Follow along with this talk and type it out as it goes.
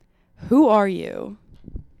who are you?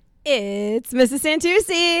 It's Mrs.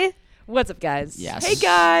 Santucci. What's up, guys? Yes. Hey,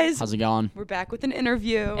 guys. How's it going? We're back with an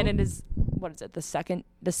interview. And it is, what is it, the second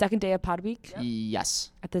day of Pod Week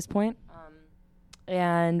Yes. at this point.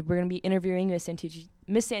 And we're going to be interviewing Miss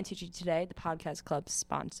Santucci today, the Podcast Club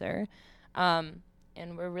sponsor. And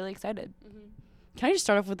we're really excited. Can I just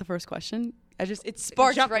start off with the first question? It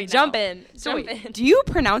sparked right now. Jump in. So Jump wait, in. do you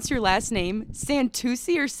pronounce your last name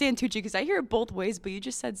Santucci or Santucci? Because I hear it both ways, but you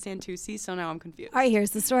just said Santucci, so now I'm confused. All right,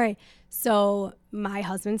 here's the story. So my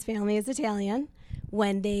husband's family is Italian.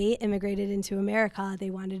 When they immigrated into America,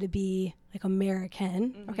 they wanted to be like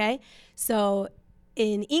American, okay? So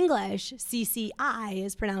in English, CCI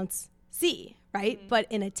is pronounced C, right? But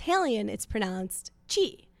in Italian, it's pronounced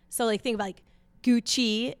Chi. So like think of like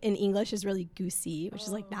Gucci in English is really goosey, which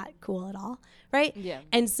is like not cool at all, right? Yeah.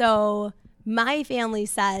 And so my family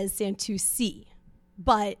says Santucci,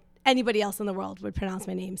 but anybody else in the world would pronounce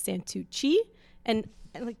my name Santucci, and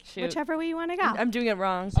like Shoot. whichever way you want to go. I'm doing it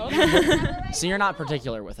wrong. So you're not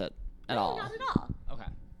particular with it at all? Not at all. Okay.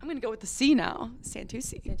 I'm going to go with the C now,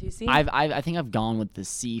 Santucci. Santucci? I think I've gone with the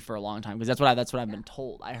C for a long time because that's what I've been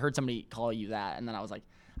told. I heard somebody call you that, and then I was like,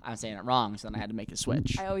 I'm saying it wrong, so then I had to make the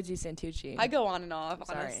switch. I always use Santucci. I go on and off,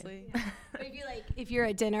 Sorry. honestly. But if you're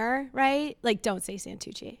at dinner, right? Like don't say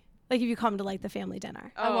Santucci. Like if you come to like the family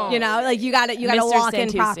dinner, I won't. you know, like you gotta Mr. walk in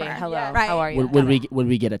Santucci, proper. hello. Right. How are you? Would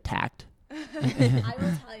we get attacked? I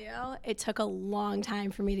will tell you, it took a long time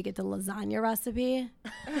for me to get the lasagna recipe.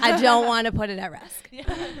 I don't want to put it at risk.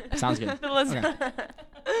 Sounds good. Okay.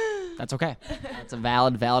 That's okay. That's a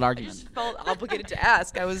valid argument. Felt obligated to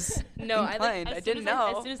ask. I was No, inclined. I didn't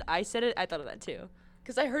know. As soon as I said it, I thought of that too.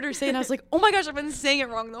 Because I heard her say it, and I was like, oh my gosh, I've been saying it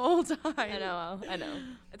wrong the whole time. I know.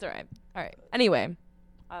 It's all right. All right. Anyway,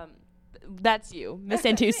 that's you, Miss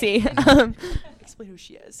Santucci. Explain who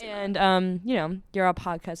she is. And, you're a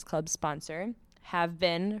Podcast Club sponsor. Have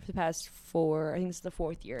been for the past I think it's the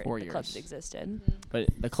fourth year 4 the years. club's existed. But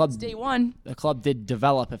the club Day one. The club did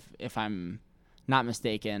develop, if I'm not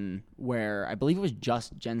mistaken, where I believe it was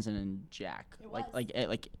just Jensen and Jack,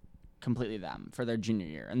 like completely them for their junior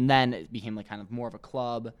year, and then it became like kind of more of a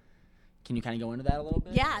club. Can you kind of go into that a little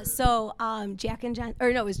bit? Yeah. So Jack and Jen,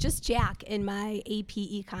 or no, it was just Jack in my AP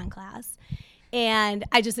Econ class. And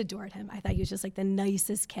I just adored him. I thought he was just like the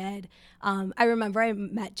nicest kid. I remember I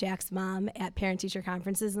met Jack's mom at parent-teacher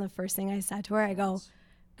conferences, and the first thing I said to her, I go,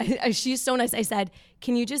 she's so nice. I said,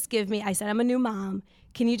 can you just give me, I said, I'm a new mom.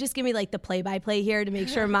 Can you just give me like the play-by-play here to make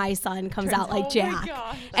sure my son comes out like Jack?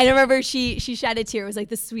 And I remember she shed a tear. It was like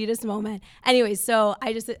the sweetest moment. Anyway, so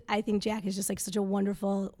I think Jack is just like such a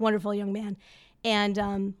wonderful, wonderful young man.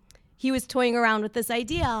 And he was toying around with this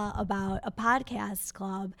idea about a podcast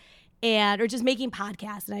club or just making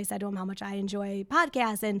podcasts. And I said to him how much I enjoy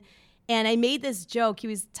podcasts. And I made this joke. He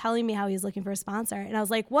was telling me how he was looking for a sponsor. And I was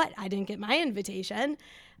like, what? I didn't get my invitation.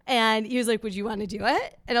 And he was like, would you want to do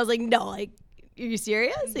it? And I was like, no, like, are you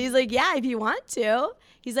serious? And he's like, yeah, if you want to.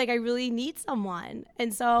 He's like, I really need someone.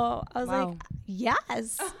 And so I was like,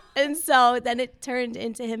 yes. And so then it turned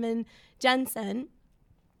into him and Jensen.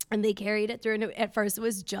 And they carried it through. And at first it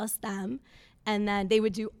was just them. And then they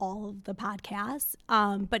would do all of the podcasts.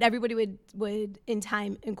 But everybody would in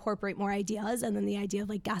time incorporate more ideas. And then the idea of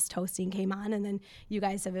like guest hosting came on. And then you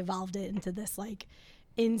guys have evolved it into this like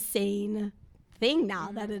insane thing now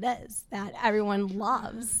that it is, that everyone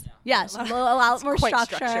loves. Yes, a lot more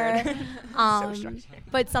structure.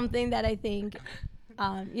 But something that I think,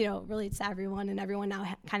 relates to everyone. And everyone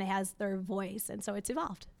now kind of has their voice. And so it's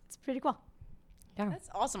evolved. It's pretty cool. Yeah. That's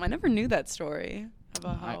awesome. I never knew that story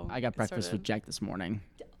about how I got it breakfast started. with Jack this morning.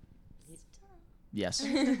 Yes.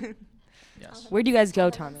 Yes. Where'd you guys go,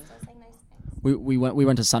 Tommy? We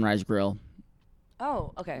went to Sunrise Grill.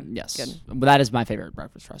 Oh, okay. Yes. Good. But that is my favorite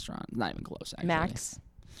breakfast restaurant. Not even close, actually. Max.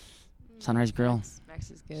 Sunrise Grill.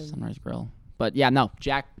 Max is good. Sunrise Grill. But yeah, no,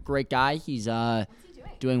 Jack, great guy. He's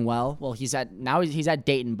doing well. Well, he's at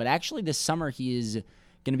Dayton, but actually this summer he is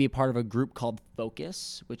going to be a part of a group called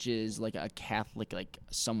Focus, which is like a Catholic, like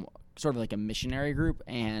some sort of like a missionary group,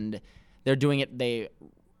 and they're doing it.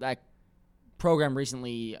 That program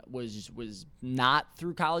recently was not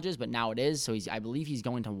through colleges, but now it is. So I believe he's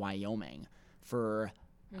going to Wyoming for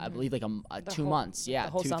I believe like a 2 months. Yeah,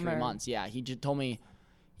 the whole 2-3 summer. months. Yeah, he just told me.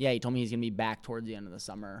 Yeah, he told me he's gonna be back towards the end of the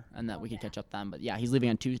summer, and that we could catch up then. But yeah, he's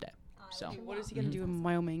leaving on Tuesday. So What is he going to do in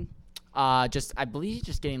Wyoming? I believe he's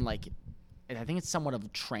just getting like, I think it's somewhat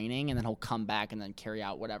of training, and then he'll come back and then carry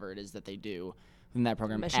out whatever it is that they do in that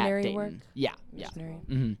program Missionary at Dayton. work? Yeah, Missionary.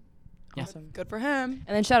 yeah. Mm-hmm. Yeah. Awesome. Good for him.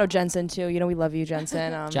 And then shout out Jensen too. You know we love you,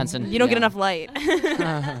 Jensen. Jensen, You don't get yeah. enough light.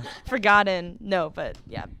 Forgotten. No, but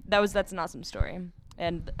yeah, that's an awesome story.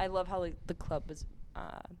 And I love how like the club was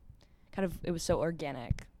it was so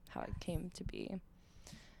organic how it came to be.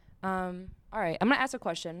 All right, I'm gonna ask a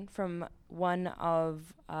question from one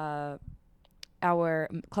of our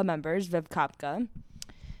club members, Viv Kopka.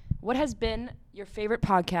 What has been your favorite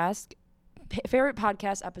podcast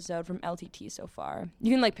episode from LTT so far?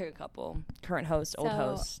 You can like pick a couple: current host, old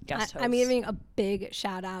host, guest host. I'm giving a big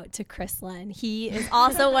shout out to Chris Lynn. He is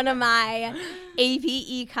also one of my AP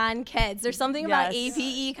Econ kids. There's something about AP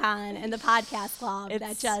Econ and the podcast club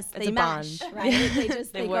that just they mesh, bond. Right?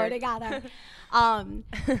 They go together. I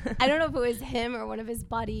don't know if it was him or one of his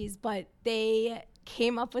buddies, but they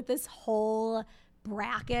came up with this whole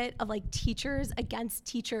bracket of like teachers against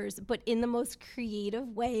teachers, but in the most creative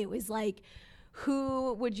way. It was like,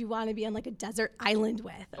 who would you want to be on like a desert island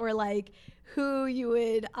with, or like who you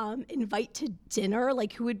would invite to dinner,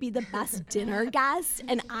 like who would be the best dinner guest.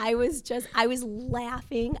 And I was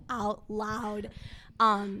laughing out loud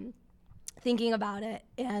thinking about it,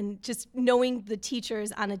 and just knowing the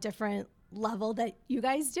teachers on a different level that you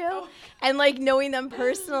guys do, and like knowing them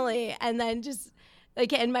personally, and then just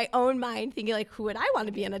like in my own mind thinking like, who would I want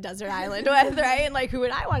to be on a desert island with, right? And like, who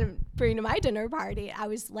would I want to bring to my dinner party? I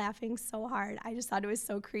was laughing so hard. I just thought it was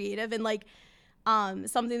so creative, and like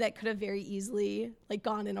something that could have very easily like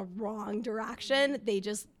gone in a wrong direction. They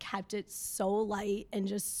just kept it so light and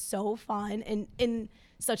just so fun, and in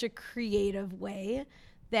such a creative way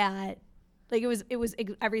that like it was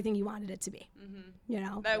everything you wanted it to be. You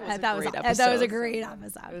know, that was a great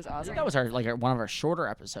episode. It was awesome. That was one of our shorter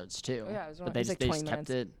episodes too. Yeah, it was but they just kept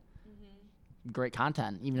it great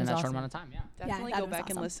content even in that short amount of time. Yeah, definitely go back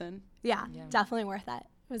and listen. Yeah, definitely worth it.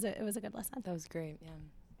 It was a good listen. That was great.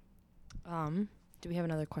 Yeah. Do we have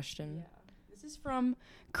another question? Yeah. This is from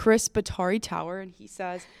Chris Batari Tower, and he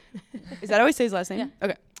says, "Is that how I say his last name?" Yeah.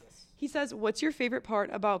 Okay. He says, "What's your favorite part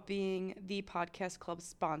about being the podcast club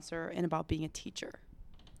sponsor and about being a teacher?"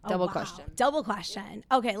 Double question. Double question.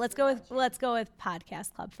 Okay, let's go with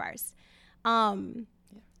podcast club first.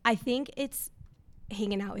 I think it's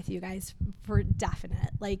hanging out with you guys for definite.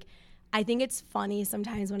 Like, I think it's funny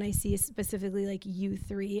sometimes when I see specifically like you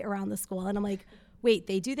three around the school, and I'm like, wait,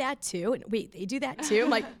 they do that too? And wait, they do that too? I'm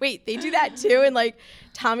like, wait, they do that too? And like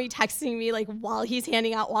Tommy texting me like while he's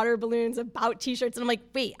handing out water balloons about t-shirts, and I'm like,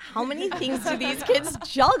 wait, how many things do these kids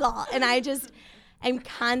juggle? And I'm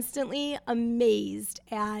constantly amazed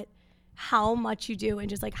at how much you do, and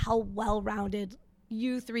just like how well-rounded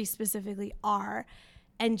you three specifically are.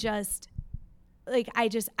 And just like, I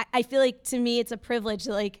feel like to me it's a privilege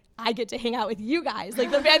that like I get to hang out with you guys.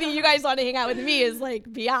 Like the fact that you guys want to hang out with me is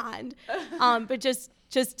like beyond. But just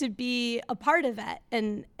to be a part of it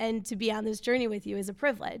and to be on this journey with you is a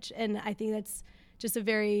privilege. And I think that's just a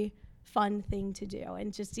very fun thing to do.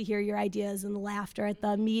 And just to hear your ideas and the laughter at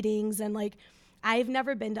the meetings. And like, I've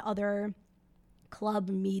never been to other club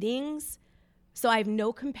meetings, so I have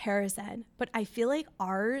no comparison, but I feel like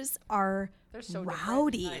ours are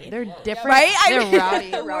rowdy. They're different. Right? They're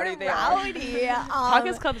rowdy. We're rowdy.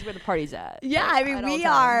 Podcast club is where the party's at. Yeah, I mean,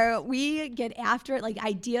 we get after it. Like,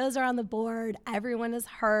 ideas are on the board. Everyone is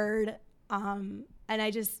heard. And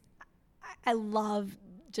I love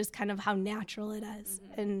just kind of how natural it is.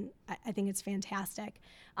 And I think it's fantastic.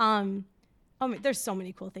 There's so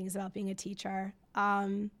many cool things about being a teacher.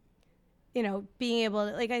 You know, being able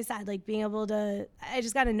to, like I said, like being able to, I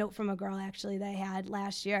just got a note from a girl actually that I had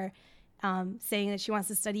last year saying that she wants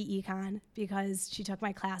to study econ because she took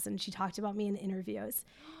my class and she talked about me in interviews.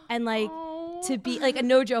 And like, to be like,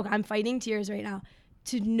 no joke, I'm fighting tears right now.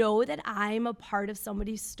 To know that I'm a part of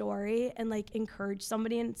somebody's story and like encourage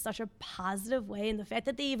somebody in such a positive way. And the fact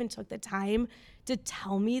that they even took the time to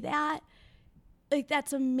tell me that, like,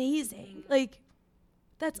 that's amazing. Like,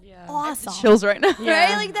 that's awesome. Chills right now.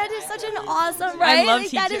 Right? Like, that is such an awesome, right? I love like,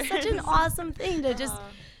 teachers. that is such an awesome thing to just,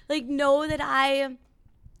 like, know that I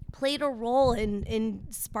played a role in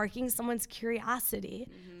sparking someone's curiosity.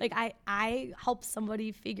 Like, I helped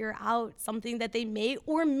somebody figure out something that they may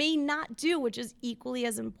or may not do, which is equally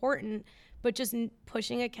as important, but just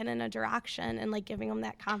pushing a kid in a direction and, like, giving them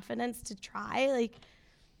that confidence to try. Like,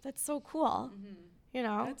 that's so cool. You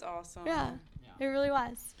know? That's awesome. Yeah, it really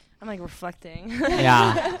was. I'm like reflecting.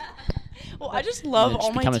 Yeah. Well, I just love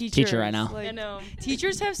all my become a teachers. teacher right now. Like, I know.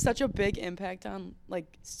 Teachers have such a big impact on like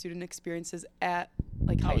student experiences at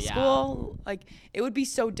like high yeah. school. Like, it would be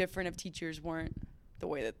so different if teachers weren't the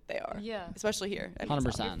way that they are. Yeah. Especially here. I mean,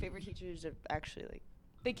 100%. Your favorite teachers are actually like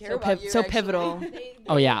they care so, about you. so actually. pivotal.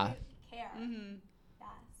 Oh yeah. Care.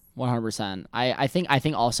 100%. I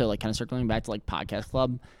think also like kind of circling back to like podcast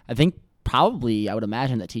club. I think probably I would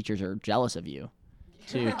imagine that teachers are jealous of you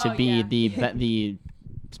to be the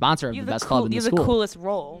sponsor of You the have best club in you the have school. the coolest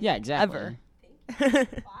role. Yeah, exactly. Ever.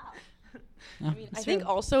 I think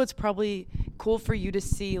also it's probably cool for you to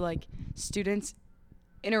see like students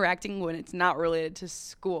interacting when it's not related to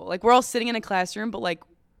school. Like we're all sitting in a classroom, but like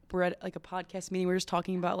we're at like a podcast meeting. We're just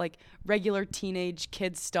talking about like regular teenage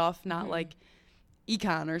kid stuff, not like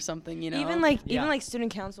econ or something, you know. Even like Yeah.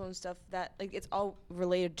 student council and stuff that like it's all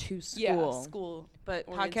related to school. yeah, school. But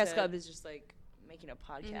oriented. podcast club is just like making a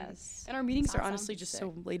podcast. And our meetings are Awesome. honestly just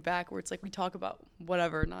so laid back, where it's like we talk about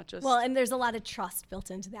whatever, not just. Well, and there's a lot of trust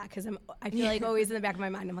built into that because I feel like always in the back of my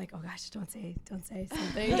mind, I'm like, oh gosh, don't say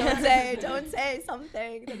something, don't say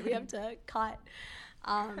something that we have to cut.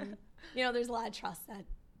 There's a lot of trust that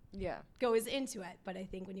Yeah. goes into it. But I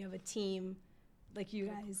think when you have a team like you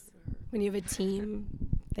guys, when you have a team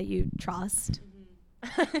that you trust,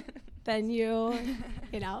 then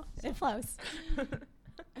it flows.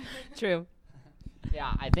 True.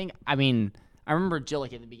 Yeah, I remember Jill,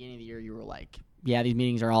 like at the beginning of the year, you were like, yeah, these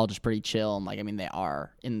meetings are all just pretty chill. And like, I mean, they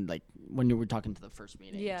are in like when you were talking to the first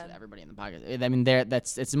meeting Yeah. to everybody in the podcast. I mean,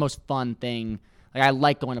 it's the most fun thing. Like I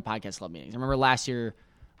like going to podcast club meetings. I remember last year,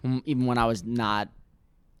 even when I was not,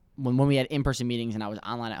 when we had in-person meetings and I was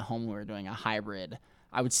online at home, we were doing a hybrid,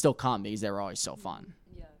 I would still come because they were always so fun.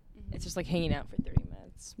 Yeah. It's just like hanging out for 30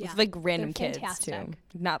 minutes Yeah. with like random They're kids fantastic.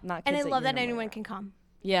 too. Not kids And I you love that normally anyone are. can come,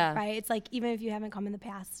 Yeah. right? It's like even if you haven't come in the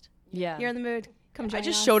past, Yeah. you're in the mood, come join I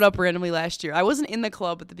just us. showed up randomly last year. I wasn't in the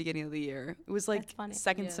club at the beginning of the year. It was like That's funny.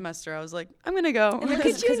 second Yeah. semester. I was like, I'm gonna go. Look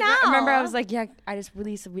at you now. I remember I was like, yeah, I just made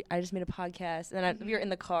a podcast, and then we were in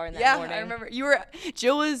the car in that yeah, morning. I remember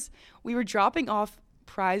we were dropping off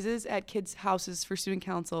prizes at kids' houses for student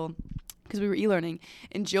council because we were e-learning,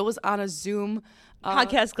 and Jill was on a Zoom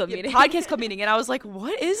Podcast club meeting. Podcast club meeting, and I was like,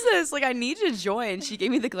 "What is this? Like, I need to join." She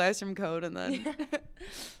gave me the classroom code, and then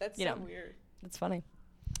that's weird. That's funny.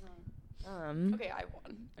 Okay, I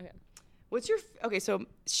won. Okay. What's your so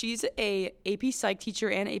she's a AP Psych teacher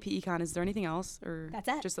and AP Econ. Is there anything else, or That's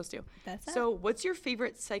it. Just those two. That's it. So, what's your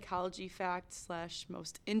favorite psychology fact /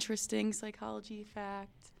 most interesting psychology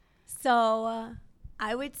fact? So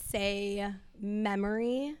I would say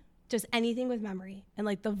memory, just anything with memory and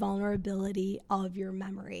like the vulnerability of your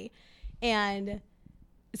memory. And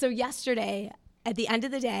so yesterday, at the end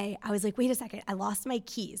of the day, I was like, wait a second, I lost my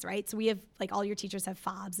keys, right? So we have like all your teachers have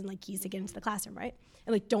fobs and like keys to get into the classroom, right?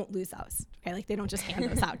 And like, don't lose those, okay? Like they don't just hand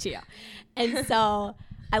those out to you. And so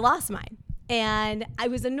I lost mine. And I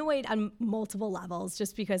was annoyed on multiple levels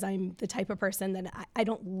just because I'm the type of person that I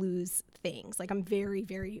don't lose things. Like I'm very,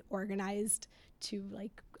 very organized to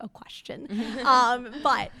like a question.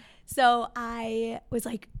 But so I was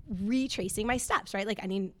like retracing my steps, right? Like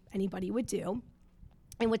anybody would do.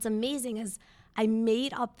 And what's amazing is I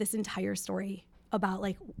made up this entire story about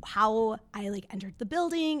like how I like entered the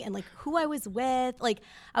building and like who I was with. Like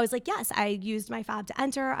I was like, yes, I used my fob to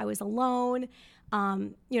enter. I was alone.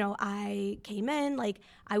 I came in, like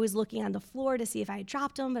I was looking on the floor to see if I had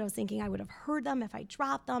dropped them, but I was thinking I would have heard them if I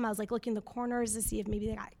dropped them. I was like looking in the corners to see if maybe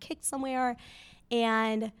they got kicked somewhere.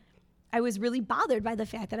 And I was really bothered by the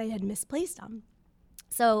fact that I had misplaced them.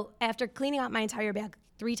 So after cleaning out my entire bag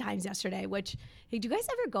 3 times yesterday, which, hey, do you guys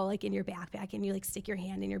ever go like in your backpack and you like stick your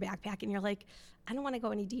hand in your backpack and you're like, I don't want to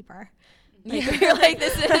go any deeper. Like, you're like,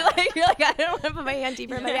 this is like, you're like, I don't want to put my hand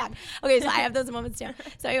deeper in my bag. Okay, so I have those moments too.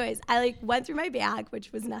 So anyways, I like went through my bag,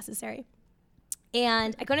 which was necessary,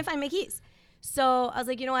 and I couldn't find my keys. So I was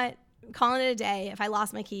like, you know what, I'm calling it a day. If I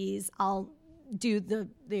lost my keys, I'll do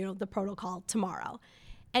the protocol tomorrow.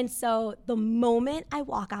 And so the moment I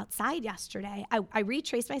walk outside yesterday, I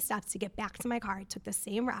retraced my steps to get back to my car. I took the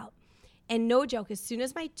same route. And no joke, as soon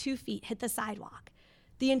as my 2 feet hit the sidewalk,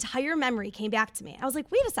 the entire memory came back to me. I was like,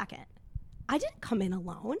 wait a second. I didn't come in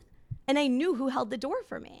alone. And I knew who held the door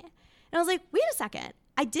for me. And I was like, wait a second.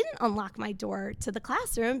 I didn't unlock my door to the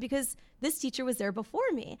classroom because this teacher was there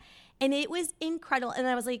before me. And it was incredible. And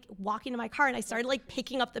I was like walking to my car and I started like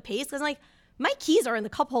picking up the pace because I'm like, my keys are in the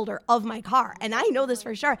cup holder of my car. And I know this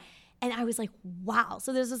for sure. And I was like, wow.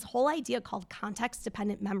 So there's this whole idea called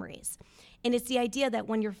context-dependent memories. And it's the idea that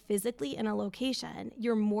when you're physically in a location,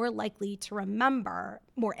 you're more likely to remember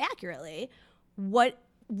more accurately what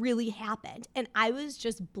really happened. And I was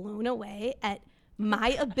just blown away at my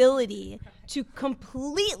ability to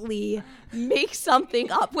completely make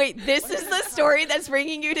something up. Wait, this is the story that's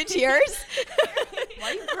bringing you to tears? Why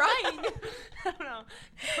are you crying? I don't know.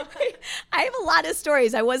 I have a lot of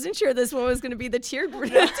stories. I wasn't sure this one was going to be the tear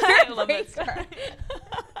breaker.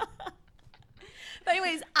 But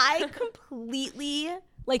anyways, I completely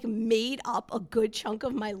like made up a good chunk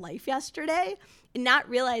of my life yesterday and not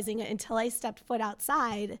realizing it until I stepped foot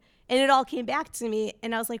outside and it all came back to me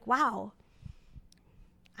and I was like, wow,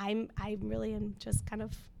 I really am just kind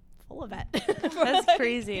of full of it. That's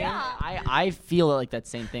crazy. Yeah. I feel like that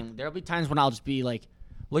same thing. There'll be times when I'll just be like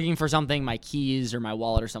looking for something, my keys or my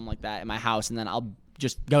wallet or something like that in my house, and then I'll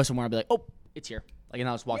just go somewhere. I'll be like, oh, it's here. Like, and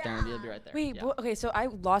I'll just walk down and it'll be right there. Wait, Yeah. okay, so I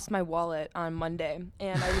lost my wallet on Monday,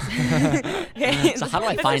 and I was. Okay, So how do I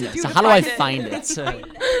let's find just it? do So the how do I find find it?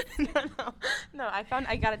 no, I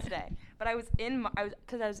got it today. But I was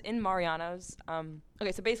in Mariano's.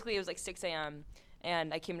 Okay, so basically it was like 6 a.m.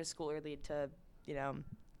 and I came to school early to,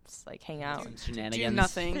 just like hang out. Some Do shenanigans.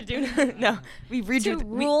 nothing. No, we redrew To the,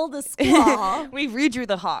 rule the school. we redrew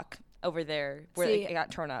the hawk over there where See, it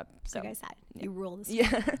got torn up. So Like I said, you rule the school.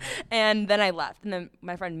 yeah, and then I left, and then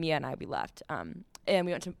my friend Mia and we left. And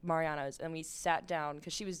we went to Mariano's, and we sat down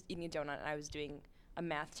because she was eating a donut, and I was doing a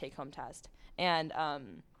math take-home test. And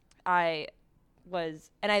I had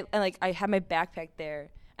my backpack there,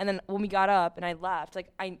 and then when we got up and I left, like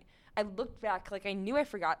I looked back, like I knew I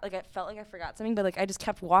forgot, like I felt like I forgot something, but like I just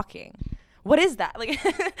kept walking. What is that? Like,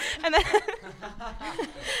 and then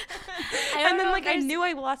I knew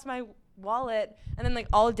I lost my wallet, and then like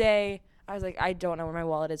all day I was like, I don't know where my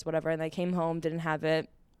wallet is, whatever. And I came home, didn't have it.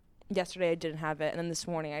 Yesterday I didn't have it, and then this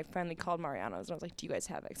morning I finally called Mariano's and I was like, do you guys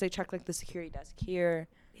have it? Because I checked like the security desk here.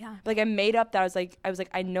 Yeah. But, like I made up that I was like,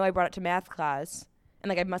 I know I brought it to math class, and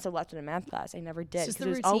like I must have left it in math class. I never did just because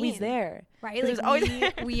the it was always routine. there. Right? 'Cause it was Like always we,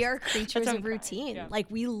 there. we are creatures why of I'm crying, routine. yeah. Like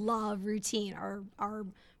we love routine. Our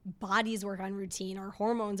bodies work on routine. Our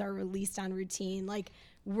hormones are released on routine. Like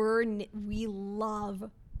we love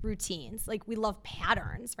routines. Like we love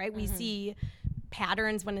patterns, right? We see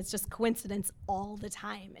patterns when it's just coincidence all the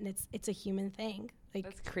time, and it's a human thing. Like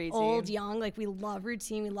That's crazy. old, young, like we love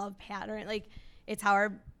routine, we love pattern. Like it's how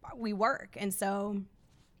we work. And so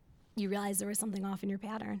you realize there was something off in your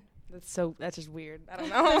pattern. That's just weird. I don't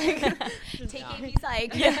know. Like, Take AP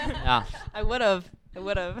Psych. Yeah. I would have.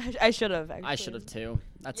 I should have. I should have too.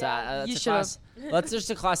 That's Yeah, you a should've. class. That's just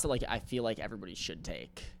a class that like I feel like everybody should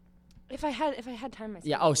take. If I had time myself.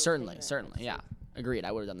 Yeah. I Oh, would've certainly. taken it. Certainly. Yeah. Agreed.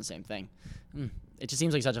 I would have done the same thing. It just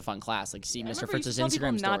seems like such a fun class. Like, see I Mr. remember you Fritz's used to tell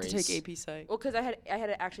people Instagram not stories. to take AP Psych. Well, because I had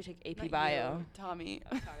to actually take AP Not Bio. you, Tommy.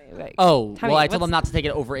 Like, Oh, Tommy, well, I told what's- them not to take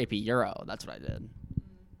it over AP Euro. That's what I did.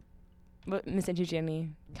 What, Miss Angie, any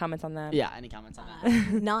comments on that? Yeah. Any comments on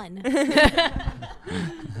that? None.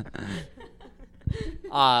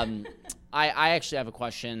 I actually have a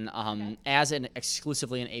question. As an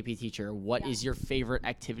exclusively an AP teacher, what is your favorite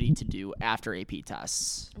activity to do after AP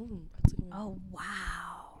tests? Ooh, that's a good one. Oh,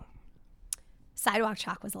 wow. Sidewalk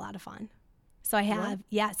chalk was a lot of fun. So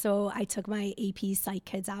I took my AP Psych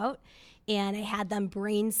kids out and I had them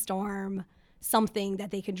brainstorm something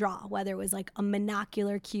that they could draw, whether it was like a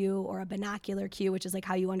monocular cue or a binocular cue, which is like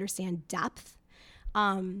how you understand depth,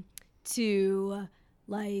 to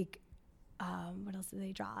like, what else did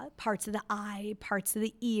they draw? Parts of the eye, parts of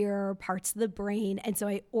the ear, parts of the brain. And so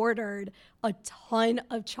I ordered a ton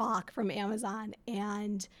of chalk from Amazon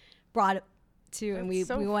and brought it to, and we That's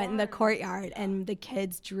so went in the fun. courtyard and the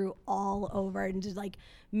kids drew all over and did like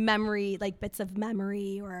memory, like bits of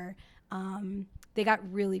memory, or they got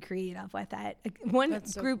really creative with it. One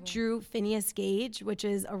That's so group cool. drew Phineas Gage, which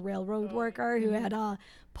is a railroad worker who had a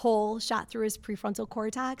pole shot through his prefrontal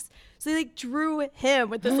cortex. So they like drew him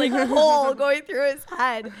with this like pole going through his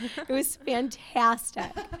head. It was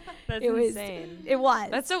fantastic. That's it was insane. It was.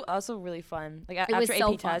 That's so also really fun. Like was after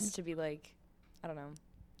so AP fun. tests to be like, I don't know,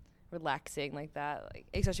 relaxing like that, like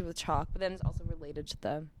especially with chalk. But then it's also related to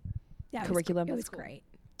the yeah, curriculum. It was, That's cool. great.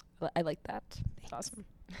 I like that. It's awesome.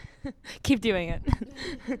 Keep doing it.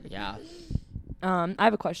 Yeah. I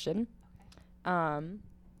have a question.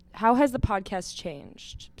 How has the podcast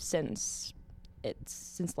changed since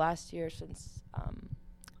last year, since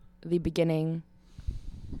the beginning?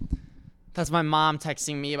 That's my mom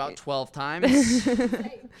texting me about 12 times.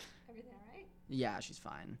 Everything all right? Yeah, she's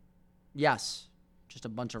fine. Yes. Just a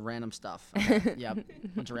bunch of random stuff. Okay. Yep.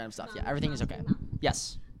 Bunch of random stuff. Yeah, everything is okay.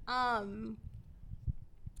 Yes. I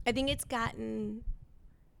think it's gotten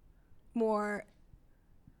more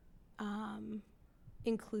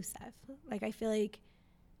inclusive. Like I feel like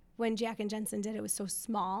when Jack and Jensen did it was so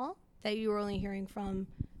small that you were only hearing from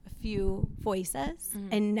a few voices.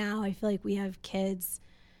 And now I feel like we have kids,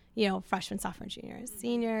 freshmen, sophomore, juniors,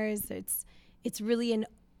 seniors. It's really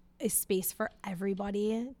a space for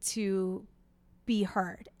everybody to be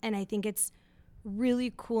heard. And I think it's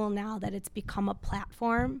really cool now that it's become a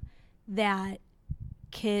platform that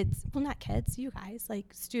kids, well, not kids, you guys, like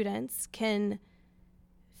students can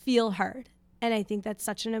feel heard. And I think that's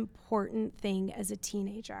such an important thing as a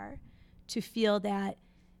teenager, to feel that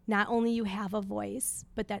not only you have a voice,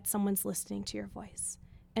 but that someone's listening to your voice.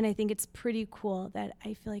 And I think it's pretty cool that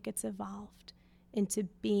I feel like it's evolved into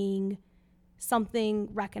being something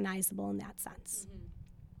recognizable in that sense.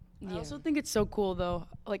 I also think it's so cool though,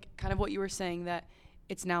 like kind of what you were saying, that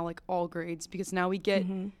it's now like all grades, because now we get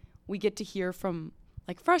to hear from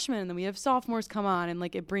like freshmen, and then we have sophomores come on, and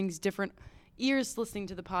like it brings different ears listening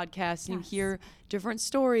to the podcast, and you hear different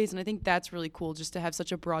stories, and I think that's really cool, just to have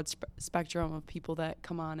such a broad spectrum of people that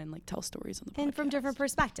come on and like tell stories on the podcast. And from different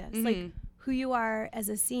perspectives. Like who you are as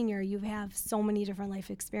a senior, you have so many different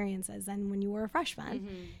life experiences than when you were a freshman.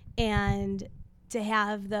 And to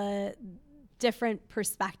have the different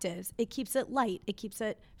perspectives, it keeps it light, it keeps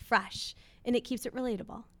it fresh, and it keeps it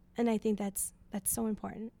relatable. And I think that's so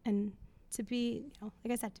important. And to be,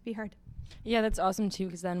 like I said, to be heard. Yeah, that's awesome too,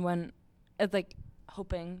 because then when it's like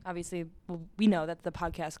hoping, obviously, we know that the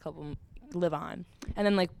podcast club will live on, and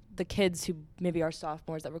then like the kids who maybe are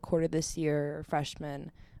sophomores that recorded this year or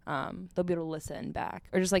freshmen, they'll be able to listen back,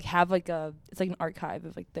 or just like have like it's like an archive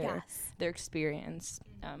of like their experience,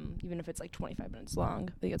 even if it's like 25 minutes long.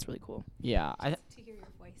 I think that's really cool. Yeah, to hear your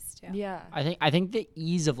voice too. Yeah, I think the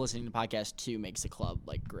ease of listening to podcasts too makes the club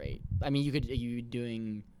like great. I mean, you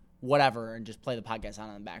doing whatever and just play the podcast on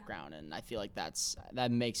in the background, and I feel like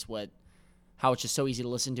that makes how it's just so easy to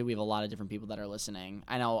listen to. We have a lot of different people that are listening.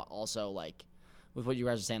 I know also, like, with what you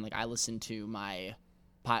guys are saying, like, I listened to my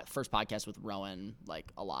first podcast with Rowan,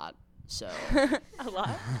 like, a lot. So a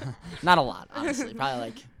lot? Not a lot, honestly. Probably,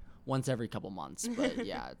 like, once every couple months. But,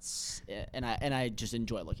 yeah, and I just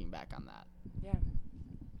enjoy looking back on that. Yeah.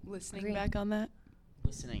 Listening back on that?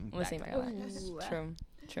 Listening back on that.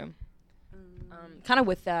 True. Kind of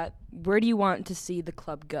with that, where do you want to see the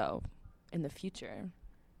club go in the future?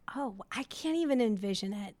 Oh, I can't even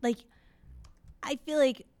envision it. Like, I feel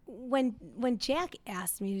like when Jack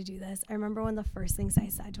asked me to do this, I remember one of the first things I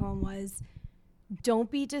said to him was,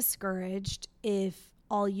 don't be discouraged if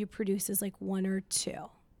all you produce is like one or two,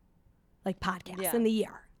 like podcasts in the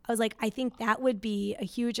year. I was like, I think that would be a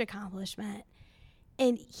huge accomplishment.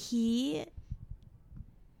 And he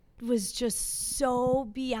was just so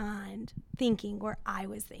beyond thinking where I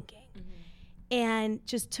was thinking, and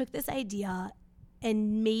just took this idea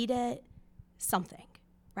and made it something,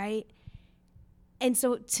 right? And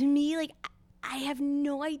so to me, like, I have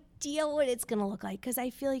no idea what it's gonna look like, because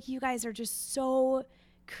I feel like you guys are just so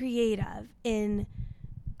creative in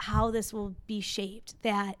how this will be shaped,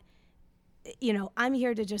 that, I'm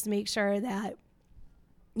here to just make sure that,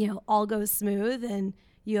 all goes smooth, and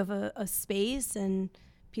you have a space, and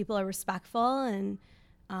people are respectful, and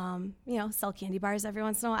sell candy bars every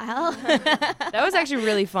once in a while. That was actually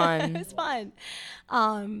really fun. It was fun.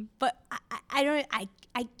 But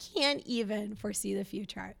I can't even foresee the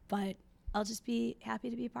future, but I'll just be happy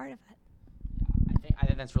to be part of it. I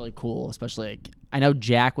think that's really cool, especially like, I know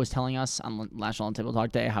Jack was telling us on National Lawn Table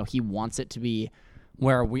Talk Day how he wants it to be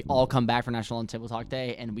where we all come back for National Lawn Table Talk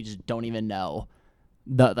Day and we just don't even know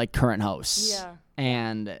the like current hosts. Yeah.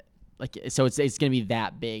 And like, so it's gonna be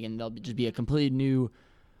that big, and there'll just be a completely new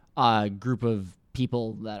group of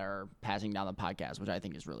people that are passing down the podcast, which I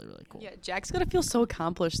think is really, really cool. Yeah, Jack's gonna feel so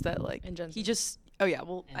accomplished that like he just. Oh yeah,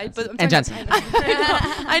 well, Jensen.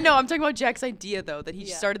 I know. I'm talking about Jack's idea though. That he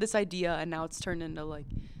started this idea, and now it's turned into like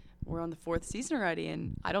we're on the 4th season already,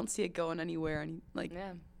 and I don't see it going anywhere and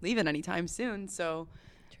leaving anytime soon. So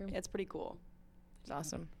it's pretty cool. It's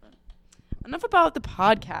awesome. Enough about the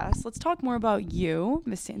podcast. Let's talk more about you,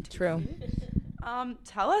 Miss Santucci. True.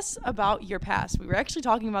 Tell us about your past. We were actually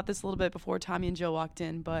talking about this a little bit before Tommy and Joe walked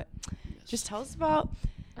in, but just tell us about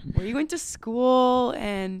where you went to school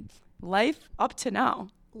and life up to now.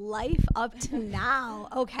 Life up to now.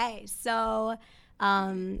 Okay, so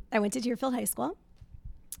I went to Deerfield High School,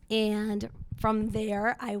 and from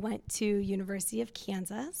there I went to University of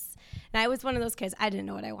Kansas. And I was one of those kids, I didn't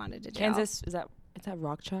know what I wanted to do. Kansas, is that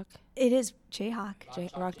Rock Chalk? It is Jayhawk.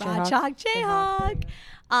 Rock Chalk Jayhawk.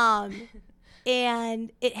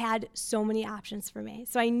 And it had so many options for me.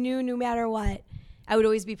 So I knew no matter what, I would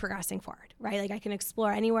always be progressing forward, right? Like I can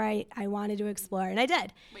explore anywhere I wanted to explore, and I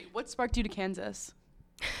did. Wait, what sparked you to Kansas?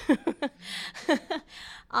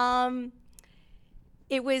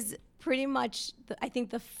 It was pretty much, I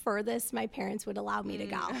think, the furthest my parents would allow me to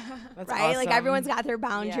go, That's right? awesome. Like everyone's got their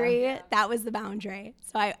boundary. Yeah. That was the boundary.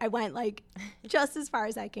 So I went like just as far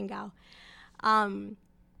as I can go.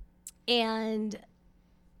 And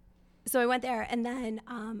so I went there, and then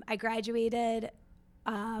I graduated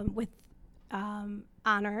with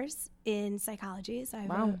honors in psychology. So I have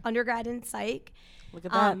an undergrad in psych. Look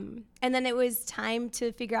at that. And then it was time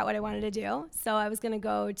to figure out what I wanted to do. So I was going to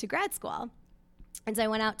go to grad school. And so I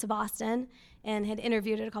went out to Boston and had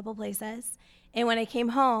interviewed at a couple places. And when I came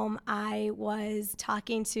home, I was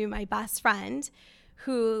talking to my best friend,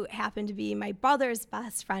 who happened to be my brother's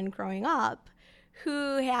best friend growing up,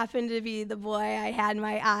 who happened to be the boy I had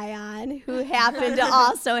my eye on, who happened to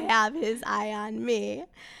also have his eye on me.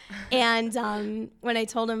 And when I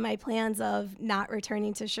told him my plans of not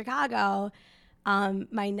returning to Chicago,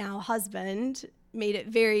 my now husband made it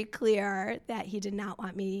very clear that he did not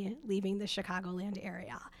want me leaving the Chicagoland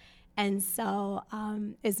area. And so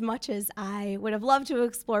as much as I would have loved to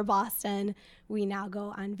explore Boston, we now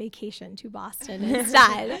go on vacation to Boston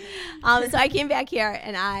instead. So I came back here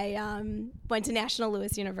and I went to National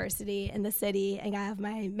Louis University in the city and I have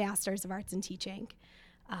my Master's of Arts in Teaching.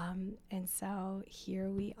 And so here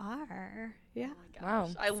we are. Yeah. Wow.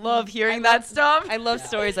 I love hearing that stuff. I love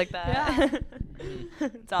stories like that.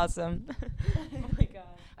 It's awesome. Oh my god.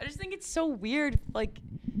 I just think it's so weird. Like,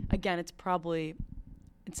 again, it's probably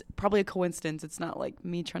a coincidence. It's not like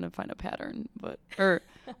me trying to find a pattern, or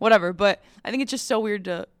whatever. But I think it's just so weird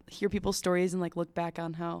to hear people's stories and like look back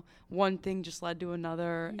on how one thing just led to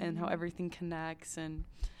another and how everything connects. And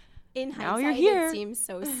in now hindsight, you're here. it seems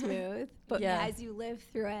so smooth, but Yeah. as you live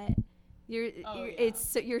through it,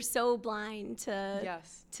 you're so blind to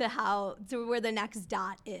to where the next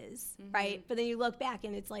dot is, right? But then you look back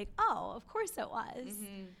and it's like, oh, of course it was.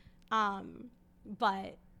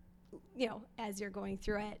 But you know, as you're going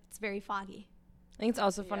through it, it's very foggy. I think it's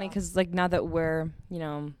also funny because like now that we're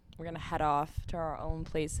gonna head off to our own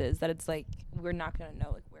places, that it's like we're not gonna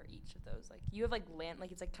know like where each of those, like you have like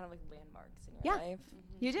it's like kind of like landmarks in your life.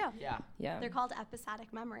 You do. Yeah. They're called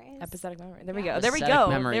episodic memories. Episodic memory. There Yeah. we go. There we Episodic go.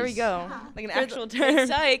 memories. There we go. Yeah. Like an They're actual term.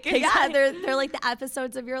 Psych. Yeah, they're like the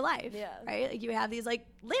episodes of your life. Yeah. Right? Like you have these like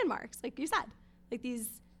landmarks, like you said. Like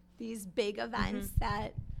these big events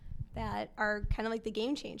that are kind of like the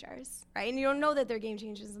game changers, right? And you don't know that they're game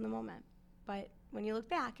changers in the moment. But when you look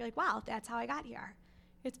back, you're like, wow, that's how I got here.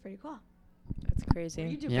 It's pretty cool. That's crazy. Are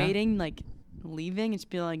you debating like leaving and just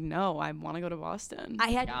be like, no, I want to go to Boston?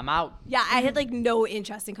 I'm out. Yeah, I had like no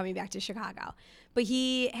interest in coming back to Chicago, but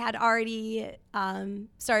he had already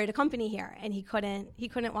started a company here, and he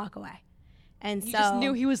couldn't walk away, and You so just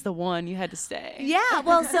knew he was the one. You had to stay. Yeah,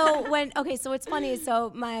 well, so so it's funny.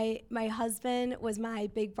 So my husband was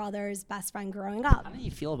my big brother's best friend growing up. How do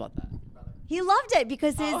you feel about that? He loved it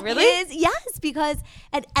because because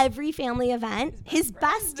at every family event, his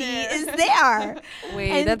bestie is there.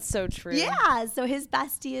 Wait, And- that's so true. Yeah, so his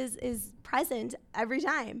bestie is present every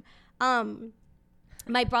time.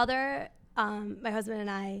 My brother, my husband, and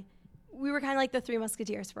I, we were kind of like the Three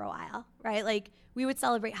Musketeers for a while, right? Like we would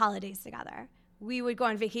celebrate holidays together. We would go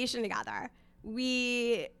on vacation together.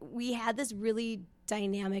 We had this really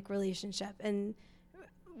dynamic relationship, and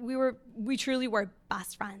we truly were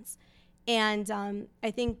best friends. And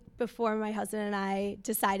I think before my husband and I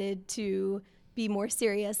decided to be more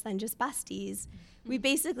serious than just besties, we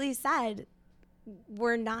basically said,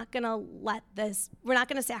 we're not gonna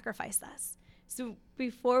sacrifice this. So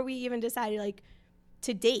before we even decided like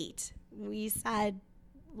to date, we said,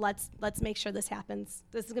 let's make sure this happens.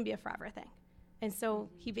 This is gonna be a forever thing. And so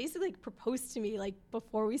he basically like, proposed to me like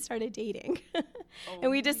before we started dating.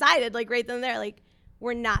 And we decided like right then and there, like,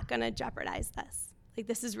 we're not gonna jeopardize this. Like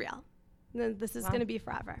this is real. This is gonna be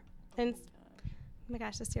forever. And oh my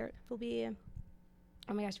gosh, this year will be,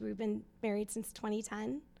 oh my gosh, we've been married since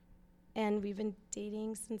 2010 and we've been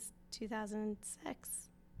dating since 2006.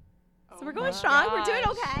 So we're going strong. We're doing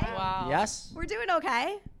okay. Wow. Yes. We're doing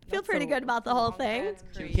okay. Feel pretty good about the whole thing. That's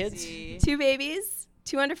Two crazy. kids? 2 babies,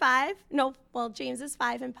 2 under 5. No, well, James is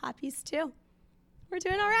 5 and Poppy's 2. We're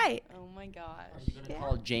doing all right. Oh my gosh. Are you gonna Yeah.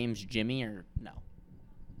 call James Jimmy or no?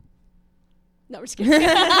 No, we're just kidding.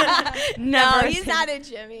 No, Never. he's not a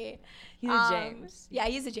Jimmy. He's a James. Yeah,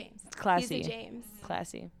 he's a James. Classy. He's a James.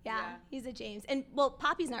 Classy. Yeah, he's a James. And well,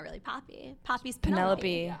 Poppy's not really Poppy. Poppy's Penelope.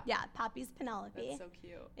 Penelope. Yeah, Poppy's Penelope. That's so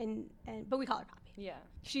cute. And but we call her Poppy. Yeah.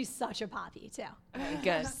 She's such a Poppy too.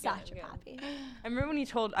 Good. Such a Good. Poppy. I remember when you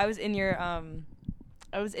told I was in your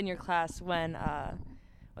class when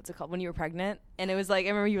what's it called, when you were pregnant, and it was like I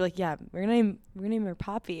remember you were like, yeah, we're gonna name her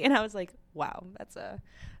Poppy, and I was like, wow, that's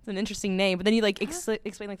an interesting name. But then you like explain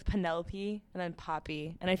like Penelope and then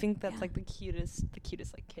Poppy, and I think that's like the cutest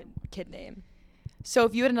like kid name. So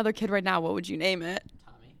if you had another kid right now, what would you name it?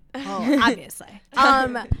 Tommy. Oh, obviously.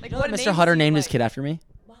 Like what Mr. names Hutter do you named his like? kid after me.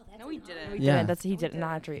 No, he didn't. We Yeah. didn't. He did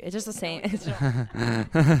not after you. It's just the same.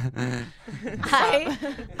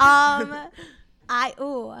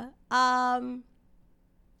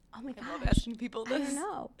 Oh my I love gosh. asking people I this. don't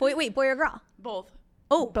know. Boy or girl? Both.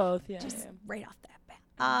 Oh, Both. Yeah. just yeah. right off that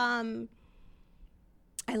bat.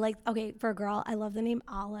 I like, okay, for a girl, I love the name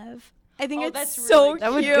Olive. I think it's that's so really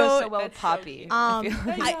That would cute. go so well with That's so Poppy. cute. I feel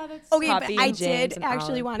like. Yeah, that's Okay, Poppy but I and James did and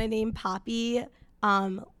actually Olive. want to name Poppy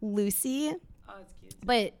Lucy, Oh, it's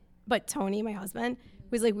cute. but Tony, my husband,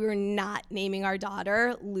 was like, we were not naming our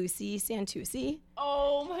daughter Lucy Santucci.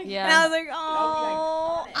 Oh my Yeah. And I was like,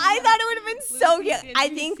 oh, I thought it would have been so Lucy cute. I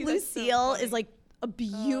think Santucci, that's so Lucille funny. is like a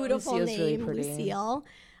beautiful Lucille's really name, pretty. Lucille.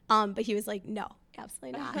 But he was like, no,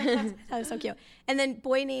 absolutely not. That was so cute. And then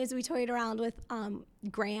boy names, we toyed around with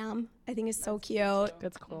Graham. I think is so cute.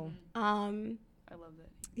 That's cool. Um, I love that.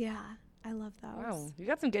 yeah, I love those. Wow, you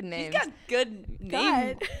got some good names. He's got good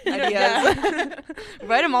name Good. ideas.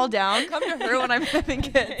 Write them all down. Come to her when I'm having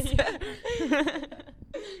kids. Can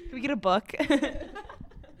we get a book?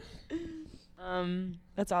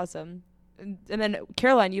 That's awesome. And then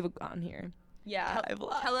Caroline, you've gone here. Yeah, I've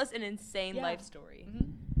Tell us an insane Yeah. life story.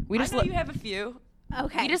 We just I know li- you have a few.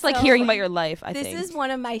 Okay. We just like so hearing about your life. I this think is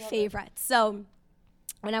one of my favorites. So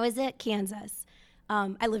when I was at Kansas,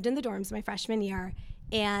 I lived in the dorms my freshman year,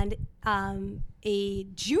 and a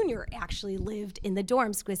junior actually lived in the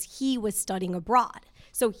dorms because he was studying abroad.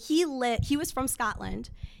 So he was from Scotland,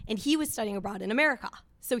 and he was studying abroad in America.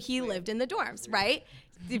 So he lived in the dorms, right?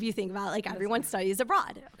 If you think about it, like everyone studies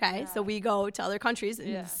abroad, okay? So we go to other countries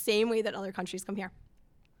in the same way that other countries come here.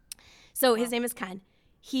 So his name is Ken.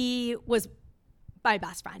 He was my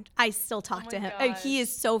best friend. I still talk to him. gosh. He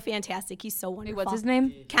is so fantastic. He's so Wait, wonderful. what's his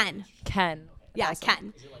name? Ken. Ken. Yeah,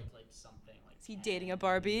 Ken. Is it like something like Is he dating a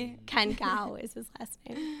Barbie? Ken Gao is his last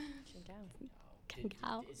name. Ken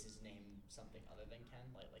Gao. Is his name something other than Ken?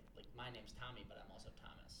 Like my name's Tommy, but I'm also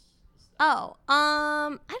Thomas. Is that- Oh,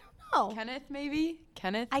 I don't know. Kenneth, maybe?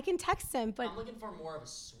 Kenneth? I can text him, but I'm looking for more of a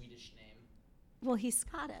Swedish name. well, he's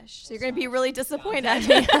Scottish, so you're gonna be really disappointed.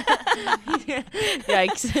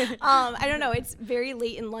 Yikes. I don't know. It's very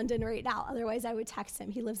late in London right now. Otherwise, I would text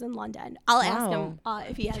him. He lives in London. I'll ask him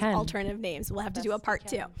if he has Ken. alternative names. We'll have to do a part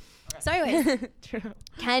 2. So, anyways,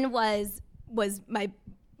 Ken was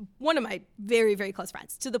one of my very, very close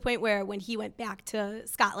friends, to the point where when he went back to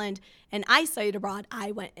Scotland and I studied abroad,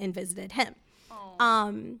 I went and visited him.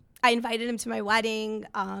 I invited him to my wedding,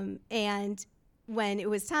 and when it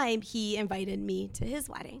was time, he invited me to his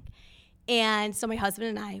wedding. And so my husband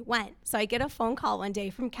and I went. So I get a phone call one day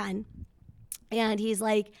from Ken, and he's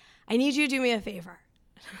like, I need you to do me a favor.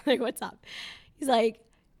 I'm like, what's up? He's like,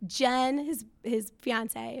 Jen, his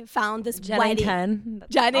fiance, found this Jen wedding. and Ken.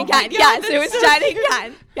 Jen and Oh my Ken. God, Yes, it that's was so Jen and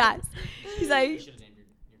Ken. Yes. He's You like, should have named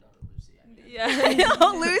your daughter Lucy. I mean. Yeah.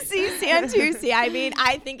 Lucy Santucci. I mean,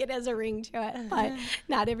 I think it has a ring to it, but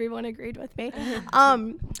not everyone agreed with me.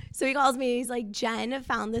 So he calls me. He's like, Jen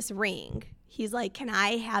found this ring. He's like, can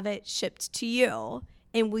I have it shipped to you?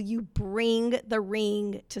 And will you bring the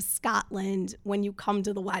ring to Scotland when you come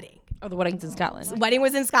to the wedding? Oh, the wedding's in Scotland. The wedding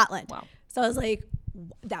was in Scotland. Wow. So I was like,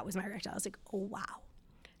 that was my reaction. I was like, oh, wow.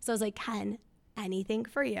 So I was like, Ken, anything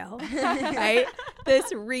for you, right?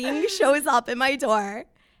 This ring shows up in my door,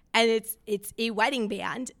 and it's a wedding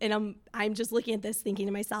band. And I'm just looking at this thinking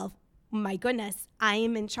to myself, my goodness, I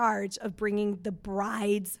am in charge of bringing the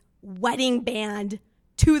bride's wedding band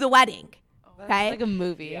to the wedding. Okay? Like a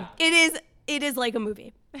movie. It is like a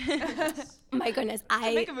movie. My goodness,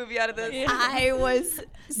 Make a movie out of this. I was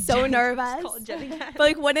so nervous. But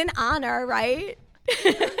like, what an honor, right?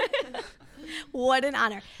 What an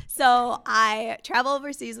honor. So I travel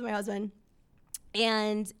overseas with my husband,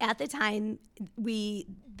 and at the time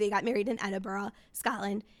they got married in Edinburgh,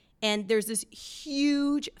 Scotland, and there's this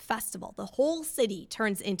huge festival. The whole city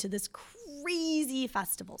turns into this crazy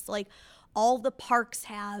festival. So like all the parks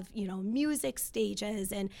have, music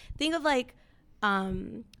stages, and think of like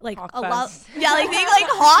Hawk a lot, Fest. yeah, like think like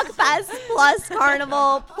Hawk Fest plus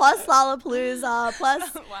Carnival plus Lollapalooza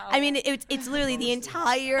plus. Wow. I mean, it's literally the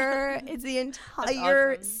entire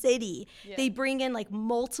awesome. city. They bring in like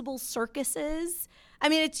multiple circuses. I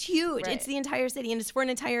mean, it's huge. Right. It's the entire city, and it's for an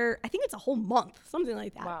entire. I think it's a whole month, something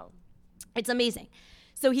like that. Wow. It's amazing.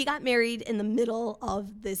 So he got married in the middle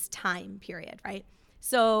of this time period, right?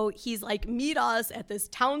 So he's like, meet us at this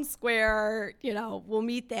town square, we'll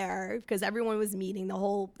meet there, because everyone was meeting, the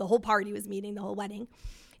whole party was meeting, the whole wedding.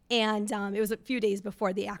 And it was a few days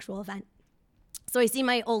before the actual event. So I see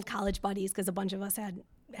my old college buddies, because a bunch of us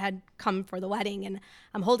had come for the wedding, and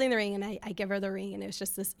I'm holding the ring, and I give her the ring, and it was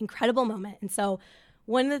just this incredible moment. And so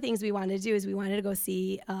one of the things we wanted to do is we wanted to go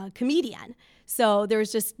see a comedian. So there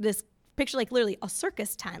was just this picture, like literally a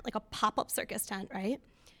circus tent, like a pop-up circus tent, right?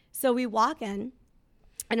 So we walk in,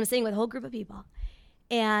 and I'm sitting with a whole group of people,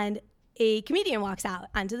 and a comedian walks out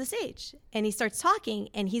onto the stage, and he starts talking,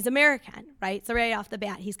 and he's American, right? So right off the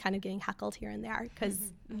bat, he's kind of getting heckled here and there because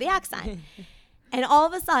the accent. And all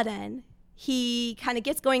of a sudden, he kind of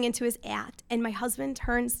gets going into his act, and my husband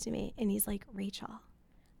turns to me and he's like, Rachel,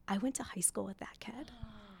 I went to high school with that kid.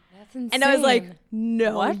 That's insane. And I was like,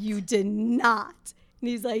 no, What? you did not. And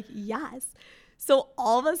he's like, yes. So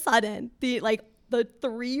all of a sudden, the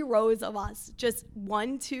 3 rows of us, just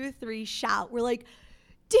 1, 2, 3 shout. We're like,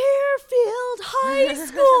 Deerfield High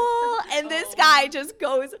School. And this guy just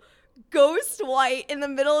goes ghost white in the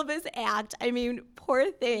middle of his act. I mean, poor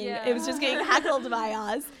thing. Yeah. It was just getting heckled by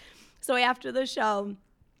us. So after the show,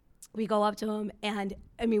 we go up to him, and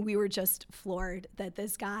I mean, we were just floored that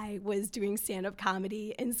this guy was doing stand-up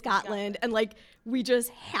comedy in Scotland. And like, we just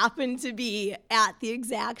happened to be at the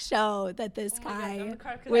exact show that this guy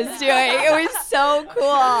was doing. It was so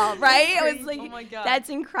cool, right? It was like, Oh my God. that's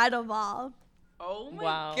incredible. Oh my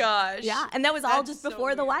Wow. gosh. Yeah, and that was all That's just so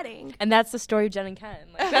before the weird. wedding. And that's the story of Jen and Ken.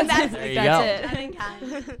 Like, That's There you that's go. it. I think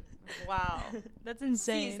I- Wow. That's See,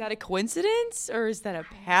 insane. is that a coincidence or is that a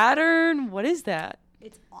pattern? What is that?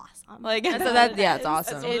 It's awesome. Like So that- yeah, it's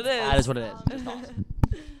awesome. That's what it is. That is what it is. It's awesome.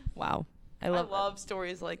 Wow. I I love, love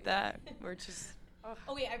stories like that where it's just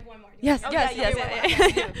Oh wait, I have one more. Yes, Oh, yes, yeah,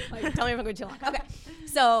 yes, yeah. Like, tell me if I'm going too long. Okay,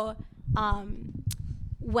 so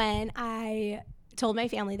when I told my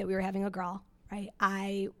family that we were having a girl, right?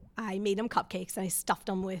 I made them cupcakes and I stuffed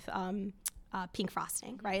them with pink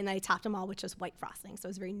frosting, right? And I topped them all with just white frosting, so it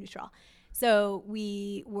was very neutral. So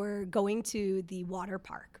we were going to the water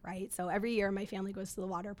park, right? So every year my family goes to the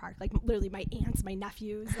water park, like literally my aunts, my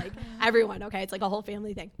nephews, like everyone. Okay, it's like a whole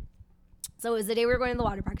family thing. So it was the day we were going to the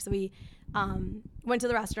water park. So we went to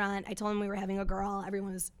the restaurant. I told them we were having a girl.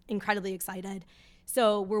 Everyone was incredibly excited.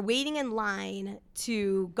 So we're waiting in line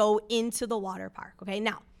to go into the water park. Okay.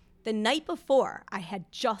 Now, the night before, I had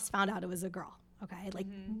just found out it was a girl. Okay. Like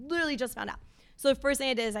literally just found out. So the first thing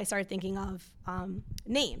I did is I started thinking of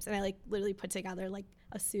names, and I like literally put together like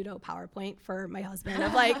a pseudo PowerPoint for my husband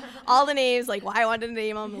of like all the names, like why I wanted to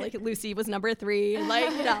name them. Like Lucy was number 3, and like,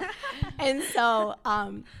 you know. And so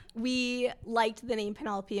we liked the name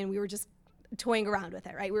Penelope, and we were just toying around with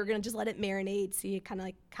it, right? We were gonna just let it marinate, see kind of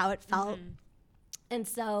like how it felt. And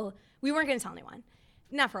so we weren't gonna tell anyone,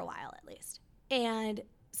 not for a while at least. And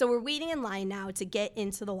so we're waiting in line now to get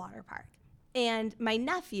into the water park. And my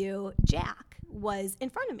nephew, Jack, was in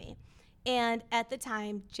front of me. And at the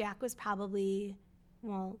time, Jack was probably,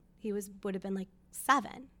 well, would have been like 7,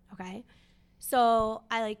 okay? So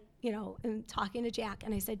I like, you know, am talking to Jack,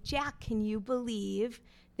 and I said, Jack, can you believe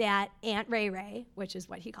that Aunt Ray Ray, which is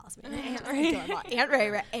what he calls me, Aunt Ray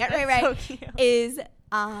Ray is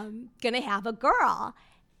gonna have a girl.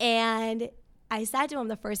 And I said to him,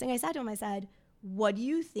 the first thing I said to him, I said, what do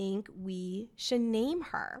you think we should name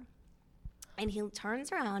her? And he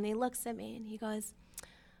turns around and he looks at me and he goes,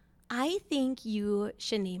 I think you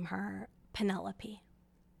should name her Penelope.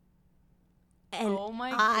 And Oh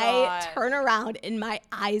my I God. turn around and my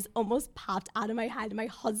eyes almost popped out of my head. My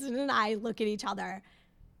husband and I look at each other.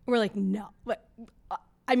 We're like, no. But,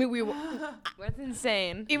 I mean, That's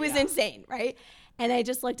insane. it was insane, right? And I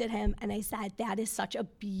just looked at him and I said, that is such a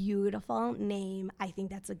beautiful name. I think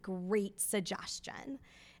that's a great suggestion.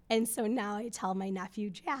 And so now I tell my nephew,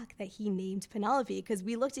 Jack, that he named Penelope, because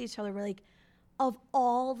we looked at each other, we're like, of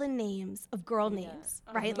all the names of girl names,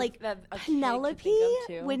 right? Like That a kid could Penelope think of,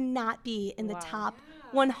 too. would not be in the top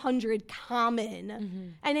 100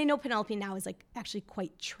 common. And I know Penelope now is like actually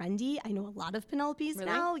quite trendy. I know a lot of Penelopes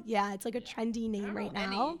now. Yeah, it's like a trendy name right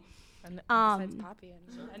now. And besides Poppy,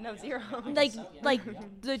 I know 0. Like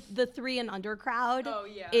the 3 and under crowd Oh,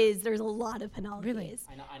 yeah. is there's a lot of Penelopes. Really?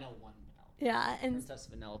 I know one Penelope. Yeah, and Princess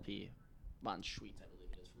Penelope von Schweetz, I believe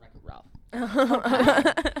it is, from Wreck-It Ralph.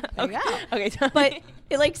 yeah. Okay, But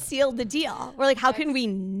it like sealed the deal. We're like, how can we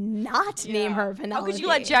not name her Penelope? How could you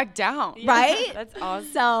let Jack down? Right? That's awesome.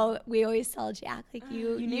 So we always tell Jack, like,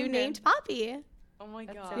 you named named her. Poppy. Oh my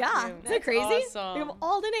That's God. so Yeah. cute. Isn't it crazy? awesome. We have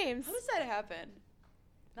all the names. How does that happen?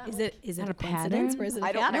 Is it Not a a coincidence pattern? or is it a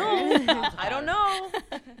I don't pattern? know. I don't know.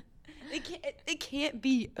 It can't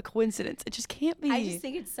be a coincidence. It just can't be. I just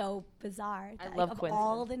think it's so bizarre. That, love of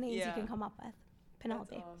all coincidence. the names you Yeah. can come up with.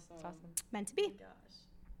 Penelope. awesome. Meant to be.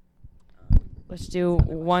 Let's do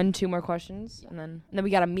 2 more questions, and then we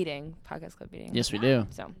got a meeting, podcast club meeting. Yes, we do.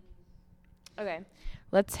 So, okay,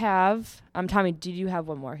 let's have Tommy. Did you have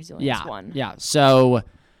one more? He's only has one. Yeah. So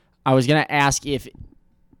I was gonna ask if,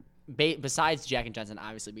 besides Jack and Jensen,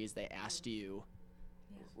 obviously because they asked you,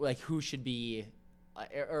 like who should be,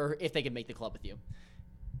 or if they could make the club with you.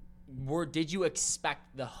 Did you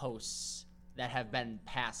expect the hosts that have been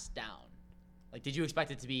passed down? Like, did you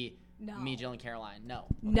expect it to be No. me, Jill, and Caroline? No.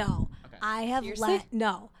 No. Okay. I have Seriously?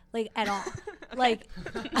 no, like at all. Like,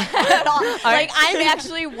 at all. Like, I'm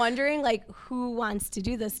actually wondering, like, who wants to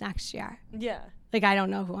do this next year? Yeah. Like, I don't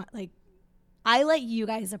know who, like, I let you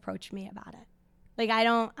guys approach me about it. Like,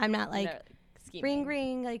 I'm not like,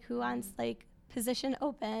 ring, like, who wants, like, position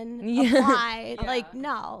open, apply. Yeah. Like,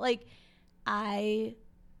 no. Like,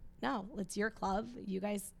 no, it's your club. You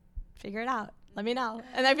guys figure it out. Let me know.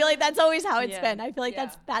 And I feel like that's always how it's been. I feel like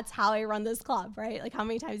that's how I run this club, right? Like how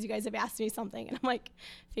many times you guys have asked me something and I'm like,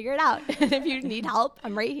 figure it out. And if you need help,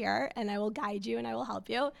 I'm right here and I will guide you and I will help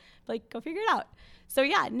you. Like, go figure it out. So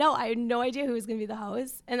yeah, no, I had no idea who was going to be the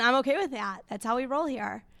host and I'm okay with that. That's how we roll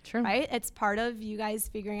here. True. Right? It's part of you guys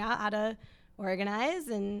figuring out how to organize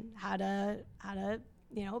and how to,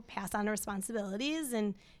 pass on responsibilities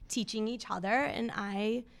and teaching each other. And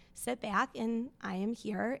I sit back and I am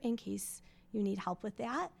here in case you need help with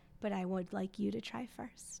that, but I would like you to try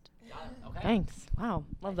first. Okay. Thanks. Wow.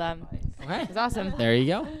 Love that. Okay. It's awesome. There you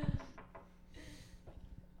go.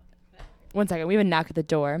 1 second. We have a knock at the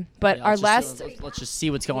door. But Yeah, our let's just see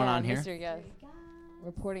what's going on here. Mr. Guest.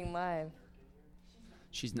 Reporting live.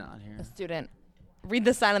 She's not here. A student. Read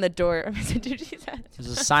the sign on the door. There's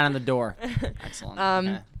a sign on the door. Excellent.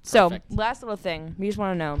 Okay. So, Perfect. last little thing. We just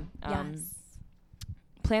want to know. Yes.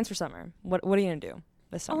 Plans for summer. What are you going to do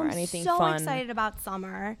this summer? I'm Anything so fun? excited about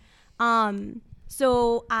summer.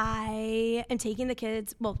 So I am taking the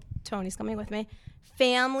kids. Well, Tony's coming with me.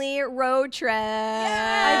 Family road trip.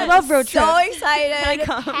 I love road So trips. excited.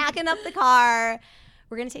 Packing up the car.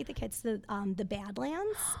 We're gonna take the kids to the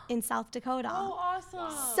Badlands in South Dakota. Oh,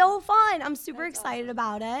 awesome. So fun. I'm super excited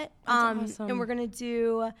about it. awesome. And we're going to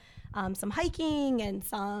do some hiking and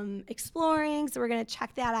some exploring. So we're going to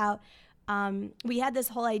check that out. We had this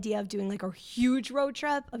whole idea of doing like a huge road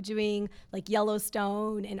trip of doing like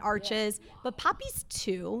Yellowstone and Arches, but Poppy's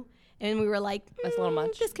 2. And we were like, That's a little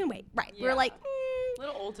much. This can wait. Right. We were Yeah. like, A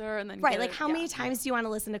little older and then right. get Like it- how yeah. many times do you want to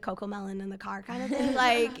listen to Coco Melon in the car kind of thing?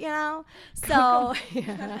 Like, so,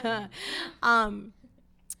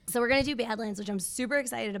 so we're going to do Badlands, which I'm super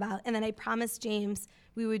excited about. And then I promised James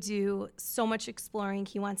we would do so much exploring.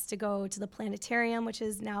 He wants to go to the planetarium, which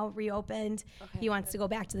is now reopened. He wants to go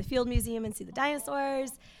back to the Field Museum and see the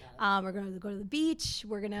dinosaurs. We're going to go to the beach.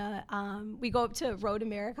 We're going to, we go up to Road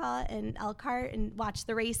America in Elkhart and watch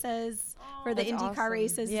the races for the That's IndyCar awesome.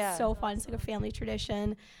 races. Yeah. It's so fun. It's like a family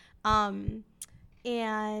tradition. And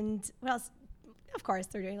what else? Of course,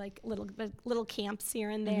 they're doing like little camps here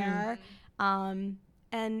and there.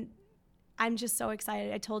 And I'm just so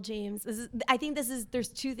excited. I told James, there's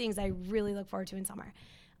 2 things I really look forward to in summer.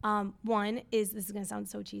 One is, this is going to sound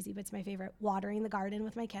so cheesy, but it's my favorite, watering the garden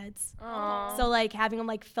with my kids. So like having them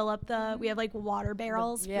like fill up we have like water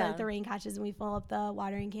barrels for like the rain catches and we fill up the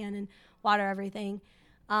watering can and water everything.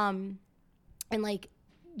 And like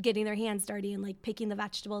getting their hands dirty and like picking the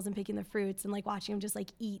vegetables and picking the fruits and like watching them just like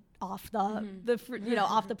eat off the fruit,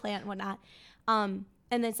 off the plant and whatnot.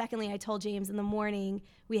 And then secondly, I told James in the morning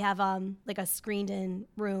we have like a screened in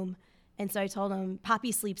room. And so I told him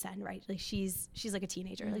Poppy sleeps in, right? Like she's like a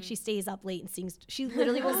teenager. Like she stays up late and sings. She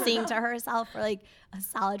literally will sing to herself for like a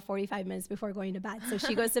solid 45 minutes before going to bed. So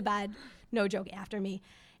she goes to bed, no joke, after me.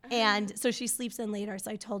 And so she sleeps in later.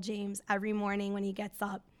 So I told James every morning when he gets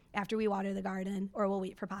up, after we water the garden, or we'll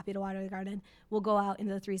wait for Poppy to water the garden, we'll go out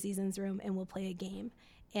into the 3 Seasons room and we'll play a game.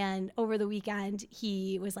 And over the weekend,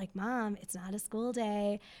 he was like, Mom, it's not a school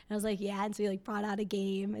day. And I was like, yeah. And so he like brought out a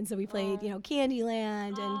game. And so we played,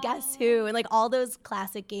 Candyland and Guess Who and like all those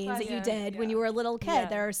classic games that you did when you were a little kid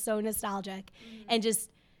that are so nostalgic and just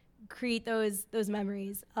create those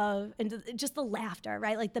memories of, and just the laughter,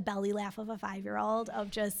 right? Like the belly laugh of a 5-year-old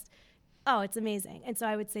of just, oh, it's amazing. And so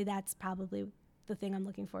I would say that's probably the thing I'm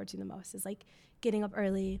looking forward to the most is like getting up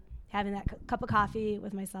early, having that cup of coffee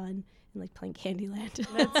with my son, and like playing Candyland.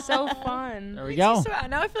 That's so fun. There we go. So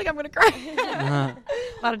now I feel like I'm gonna cry.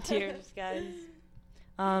 A lot of tears, guys.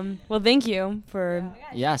 Well, thank you for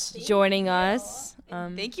Yes. joining us.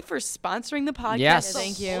 Thank you for sponsoring the podcast. Yes. the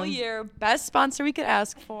Thank you. Whole year, best sponsor we could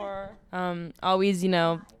ask for. Always,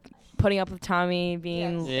 putting up with Tommy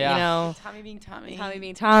being, Yeah. Tommy being Tommy. Tommy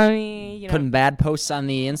being Tommy. Putting bad posts on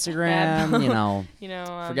the Instagram,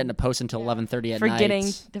 forgetting to post until 11:30 at forgetting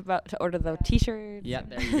night. to order the T-shirts. Yeah,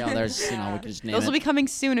 there you go. There's, we could just name Those it. will be coming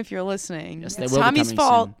soon if you're listening. Yes, they It's will be Tommy's coming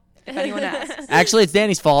fault soon. if anyone asks. Actually, it's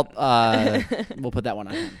Danny's fault. We'll put that one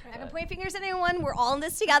on him. I'm not gonna point fingers at anyone. We're all in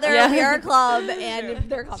this together. Yeah. We are a club, and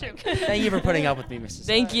they're coming. Thank you for putting up with me, Mrs.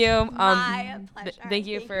 Thank you. My pleasure. Thank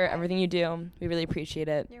you for everything you do. We really appreciate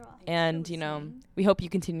it. You're welcome. And we hope you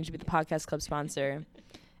continue to be the podcast club sponsor.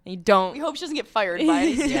 and you don't. We hope she doesn't get fired by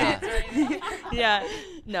any students. Yeah.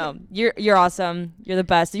 No, you're awesome. You're the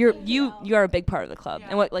best. You are a big part of the club,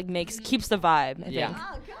 and what like keeps the vibe. I Yeah. think.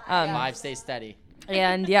 Oh, good. Vibe stay steady.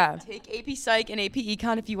 And yeah. Take AP Psych and AP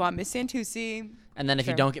Econ if you want Miss Santucci. And then if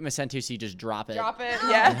Sure. you don't get Miss Santucci, just drop it. Drop it. No,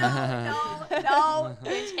 Yeah. no.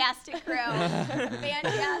 Fantastic crew.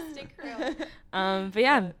 Fantastic crew. But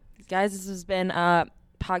yeah, guys, this has been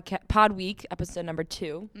Pod Week episode number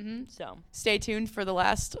 2. Mm-hmm. So Stay tuned for the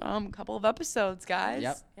last couple of episodes, guys.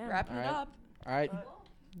 Yep. Yeah. Wrapping All it right. up. All right.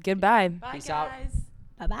 goodbye. Bye, Peace guys.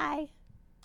 out. Bye-bye.